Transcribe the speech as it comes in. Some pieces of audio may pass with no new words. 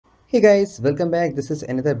Hey guys, welcome back. This is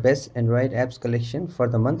another best Android apps collection for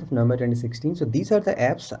the month of November 2016. So these are the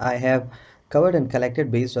apps I have covered and collected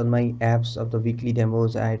based on my apps of the weekly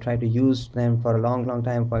demos. I try to use them for a long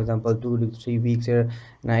time, for example 2 to 3 weeks here,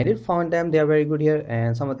 and I did found them. They are very good here,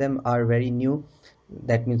 and some of them are very new.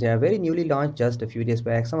 That means they are very newly launched just a few days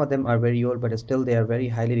back. Some of them are very old, but still they are very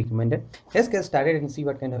highly recommended. Let's get started and see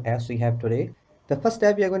what kind of apps we have today. The first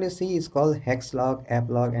app you're going to see is called Hexlock, App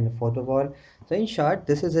Log, and Photo Wall. So in short,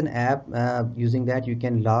 this is an app using that you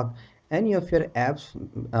can log any of your apps,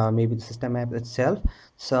 maybe the system app itself.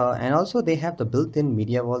 So and also they have the built-in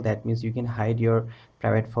media wall. That means you can hide your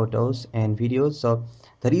private photos and videos. So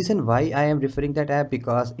the reason why I am referring that app,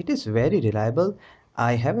 because it is very reliable.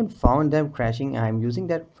 I haven't found them crashing. I'm using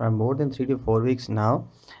that for more than 3 to 4 weeks now,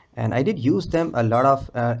 and I did use them a lot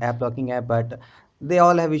of app locking app, but they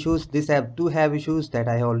all have issues. This app do have issues that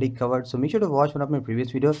I have already covered, so make sure to watch one of my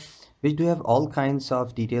previous videos which do have all kinds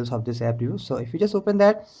of details of this app review. So if you just open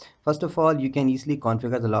that, first of all you can easily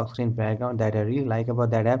configure the lock screen background. That I really like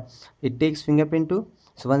about that app, it takes fingerprint too.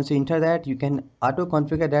 So once you enter that, you can auto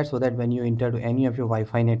configure that so that when you enter to any of your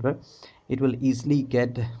Wi-Fi network, it will easily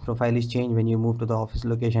get profile is changed. When you move to the office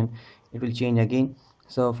location, it will change again.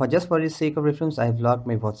 So for the sake of reference, I've locked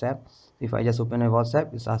my WhatsApp. If I just open my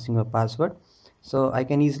WhatsApp, it's asking a password, so I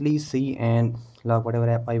can easily see and log whatever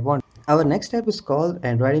app I want. Our next app is called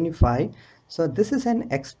Android N-ify. So this is an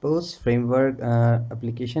expose framework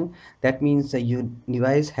application. That means your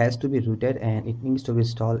device has to be rooted and it needs to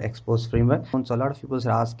install expose framework. So a lot of people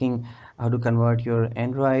are asking how to convert your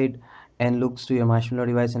Android and looks to your Marshmallow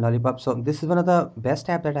device and Lollipop. So this is one of the best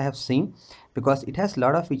app that I have seen, because it has a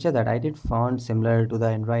lot of features that I did found similar to the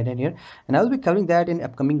Android in here, and I will be covering that in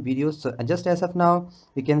upcoming videos. So just as of now,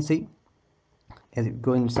 you can see, as you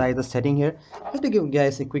go inside the setting here, just to give you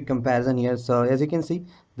guys a quick comparison here. So as you can see,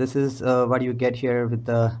 this is what you get here with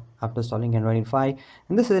the after installing Android N-ify,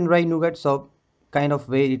 and this is Android Nougat. So kind of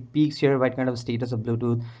way it peaks here, what kind of status of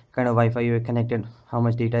Bluetooth, kind of Wi-Fi you're connected, how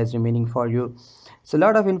much data is remaining for you. So a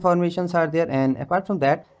lot of informations are there, and apart from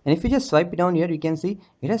that, and if you just swipe it down here, you can see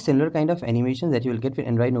it has similar kind of animations that you will get with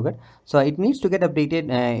Android Nougat. So it needs to get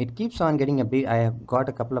updated. It keeps on getting update. I have got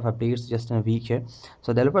a couple of updates just in a week here,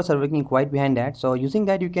 so developers are working quite behind that. So using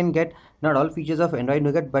that, you can get not all features of Android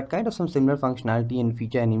Nougat, but kind of some similar functionality and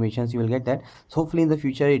feature animations. You will get that. So hopefully in the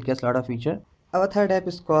future it gets a lot of feature. Our third app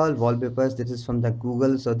is called Wallpapers. This is from the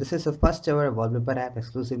Google. So this is the first ever wallpaper app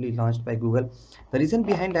exclusively launched by Google. The reason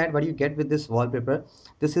behind that, what you get with this wallpaper,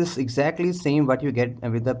 this is exactly same what you get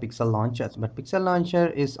with the Pixel launchers, but Pixel launcher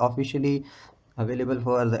is officially available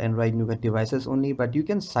for the Android Nougat devices only, but you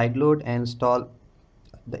can sideload and install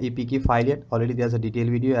the APK file yet. Already there's a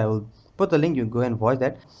detailed video. I will put the link, you go and watch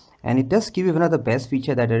that. And it does give you one of the best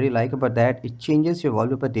feature that I really like about that. It changes your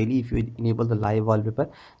wallpaper daily if you enable the live wallpaper.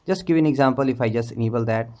 Just give you an example. If I just enable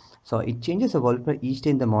that, so it changes the wallpaper each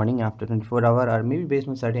day in the morning after 24 hours, or maybe based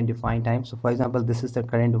on certain defined time. So for example, this is the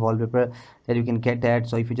current wallpaper that you can get that.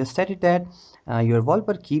 So if you just set it that, your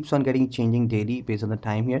wallpaper keeps on getting changing daily based on the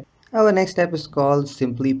time here. Our next app is called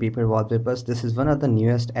SimplyPaper Wallpapers. This is one of the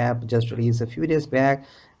newest app, just released a few days back.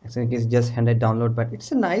 So it's just 100 download, but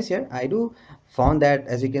it's a nice here. I do found that,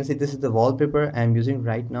 as you can see, this is the wallpaper I'm using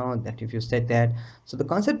right now. That if you set that, so the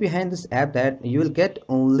concept behind this app, that you will get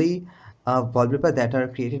only wallpaper that are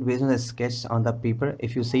created based on the sketch on the paper.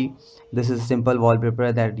 If you see, this is a simple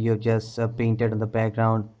wallpaper that you have just painted on the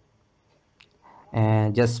background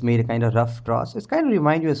and just made a kind of rough draws. It's kind of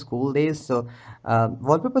remind you of school days. So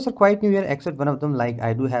wallpapers are quite new here, except one of them, like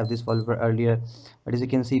I do have this wallpaper earlier, but as you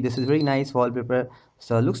can see, this is very nice wallpaper.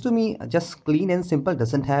 So it looks to me just clean and simple,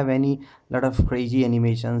 doesn't have any lot of crazy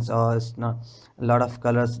animations, or it's not a lot of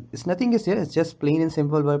colors. It's nothing is here, it's just plain and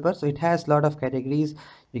simple wallpaper. So it has a lot of categories.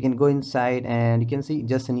 You can go inside and you can see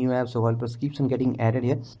just a new app, so wallpapers keeps on getting added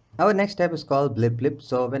here. Our next app is called Blip Blip.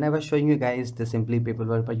 So when I was showing you guys the SimplyPaper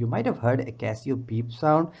wallpaper, you might have heard a Casio beep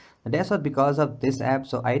sound. That's not because of this app.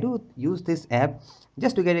 So I do use this app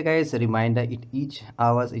just to get you guys a reminder. It each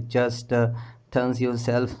hours it just turns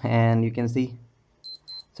yourself, and you can see,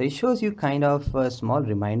 so it shows you kind of a small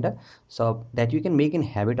reminder, so that you can make a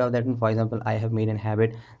habit of that. And for example, I have made a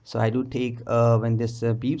habit, so I do take when this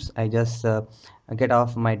beeps, I just get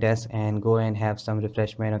off my desk and go and have some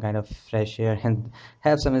refreshment or kind of fresh air and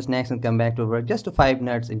have some snacks and come back to work, just to 5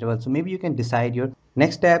 minutes interval. So maybe you can decide your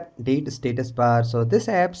next app, date status bar. So this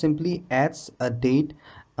app simply adds a date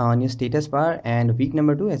on your status bar, and week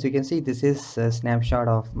number 2, as you can see, this is a snapshot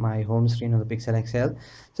of my home screen on the Pixel XL.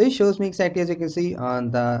 So it shows me exactly, as you can see, on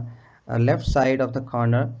the left side of the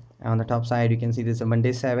corner, On the top side you can see this is a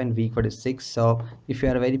Monday 7 week 46. So if you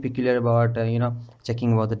are very peculiar about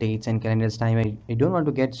checking about the dates and calendars time, I don't want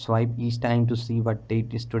to get swipe each time to see what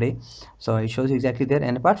date is today, so it shows exactly there.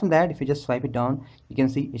 And apart from that, if you just swipe it down, you can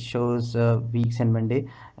see it shows weeks and Monday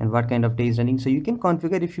and what kind of day is running. So you can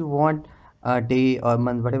configure if you want a day or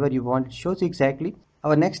month, whatever you want, it shows you exactly.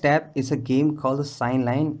 Our next app is a game called the Sine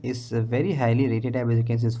Line. It's a very highly rated app. As you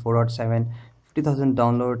can see, it's 4.7, 50,000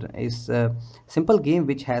 download. It's a simple game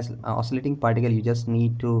which has oscillating particle. You just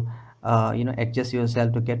need to adjust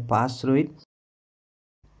yourself to get past through it.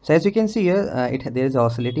 So as you can see here, there is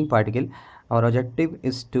oscillating particle. Our objective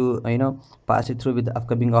is to pass it through with the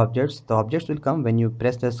upcoming objects. The objects will come when you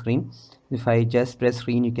press the screen. If I just press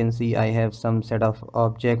screen, you can see I have some set of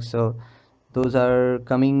objects, so those are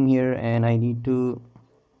coming here and I need to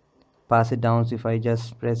pass it down. So if I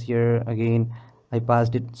just press here again, I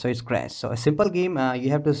passed it, so it's crashed. So a simple game, you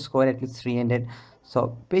have to score at least 300.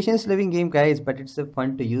 So patience living game, guys, but it's a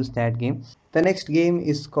fun to use that game. The next game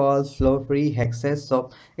is called Slow Free Hexes.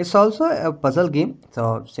 So it's also a puzzle game.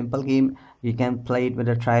 So simple game, you can play it with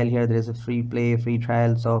a trial. Here there is a free play, free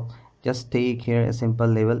trial. So just take here a simple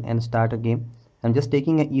level and start a game. I'm just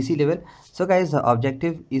taking an easy level. So guys, the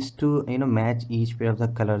objective is to match each pair of the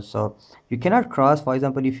colors. So you cannot cross. For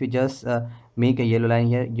example, if you just make a yellow line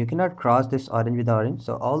here, you cannot cross this orange with orange.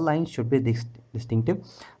 So all lines should be distinctive.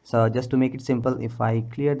 So just to make it simple, if I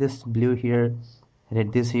clear this blue here,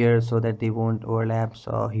 red this here, so that they won't overlap.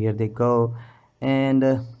 So here they go,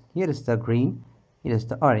 and here is the green, here is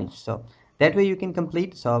the orange. So that way you can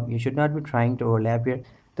complete. So you should not be trying to overlap here.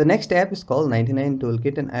 The next app is called 99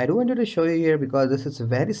 Toolkit, and I do wanted to show you here because this is a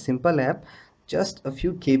very simple app, just a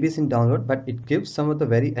few KBs in download, but it gives some of the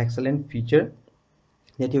very excellent feature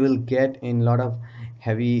that you will get in a lot of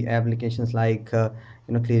heavy applications like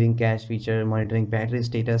clearing cache feature, monitoring battery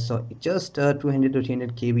status. So it just 200 to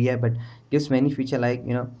 300 KB app, but gives many feature like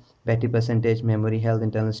battery percentage, memory health,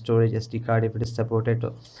 internal storage, SD card if it is supported.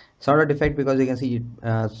 So sort of defect because you can see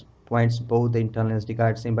it points both the internal SD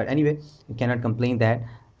card same, but anyway you cannot complain that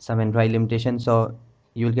some Android limitation. So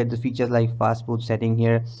you will get the features like fast boot setting.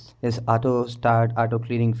 Here is auto start, auto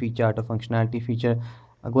clearing feature, auto functionality feature.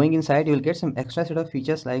 Going inside, you will get some extra set of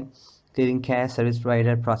features like clearing cache, service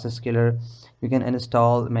provider, process killer. You can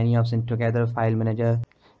install many options together, file manager.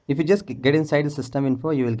 If you just get inside the system info,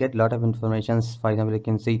 you will get a lot of information. For example, you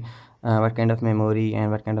can see what kind of memory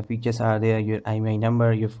and what kind of features are there, your IMEI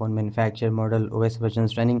number, your phone manufacturer, model, OS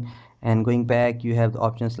versions running. And going back, you have the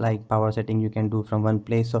options like power setting you can do from one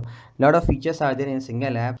place. So a lot of features are there in a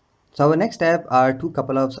single app. So our next app are two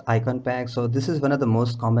couple of icon packs. So this is one of the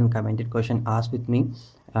most common commented question asked with me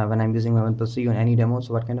when I'm using my OnePlus 3 on any demo.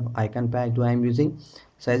 So what kind of icon pack do I'm using?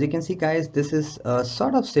 So as you can see, guys, this is a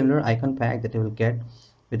sort of similar icon pack that you will get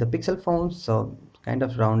with the Pixel phones. So kind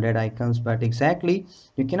of rounded icons, but exactly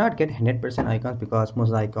you cannot get 100% icons because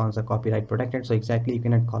most icons are copyright protected. So exactly you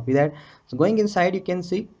cannot copy that. So going inside, you can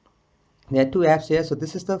see there are two apps here. So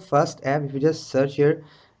this is the first app. If you just search here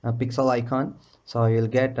pixel icon, so you'll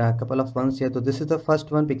get a couple of ones here. So this is the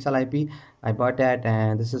first one, Pixel IP. I bought that,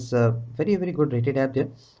 and this is a very good rated app there.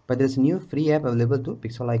 But there's a new free app available too,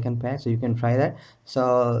 Pixel icon pack, so you can try that.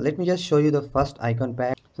 So let me just show you the first icon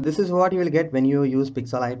pack. So this is what you will get when you use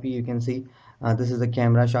Pixel IP. You can see this is the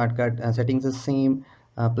camera shortcut, settings is same,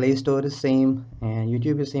 Play Store is same, and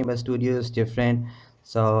YouTube is same, but Studio is different.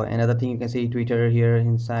 So another thing, you can see Twitter here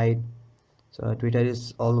inside. So Twitter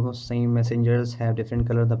is almost same, messengers have different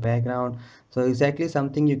color in the background. So exactly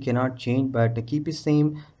something you cannot change, but the keep is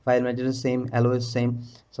same, file manager is same, allo is same.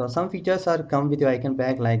 So some features are come with your icon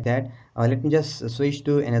pack like that. Let me just switch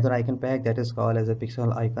to another icon pack that is called as a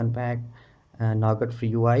Pixel icon pack, Nougat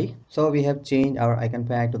free UI. So we have changed our icon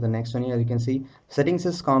pack to the next one here. As you can see, settings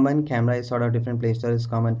is common, camera is sort of different, Play Store is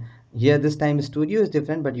common. Here this time Studio is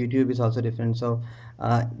different, but YouTube is also different. So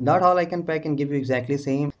not all icon pack can give you exactly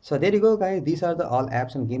same. So there you go, guys. These are the all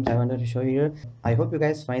apps and games I wanted to show you here. I hope you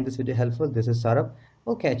guys find this video helpful. This is Saurabh.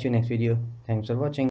 We'll catch you next video. Thanks for watching.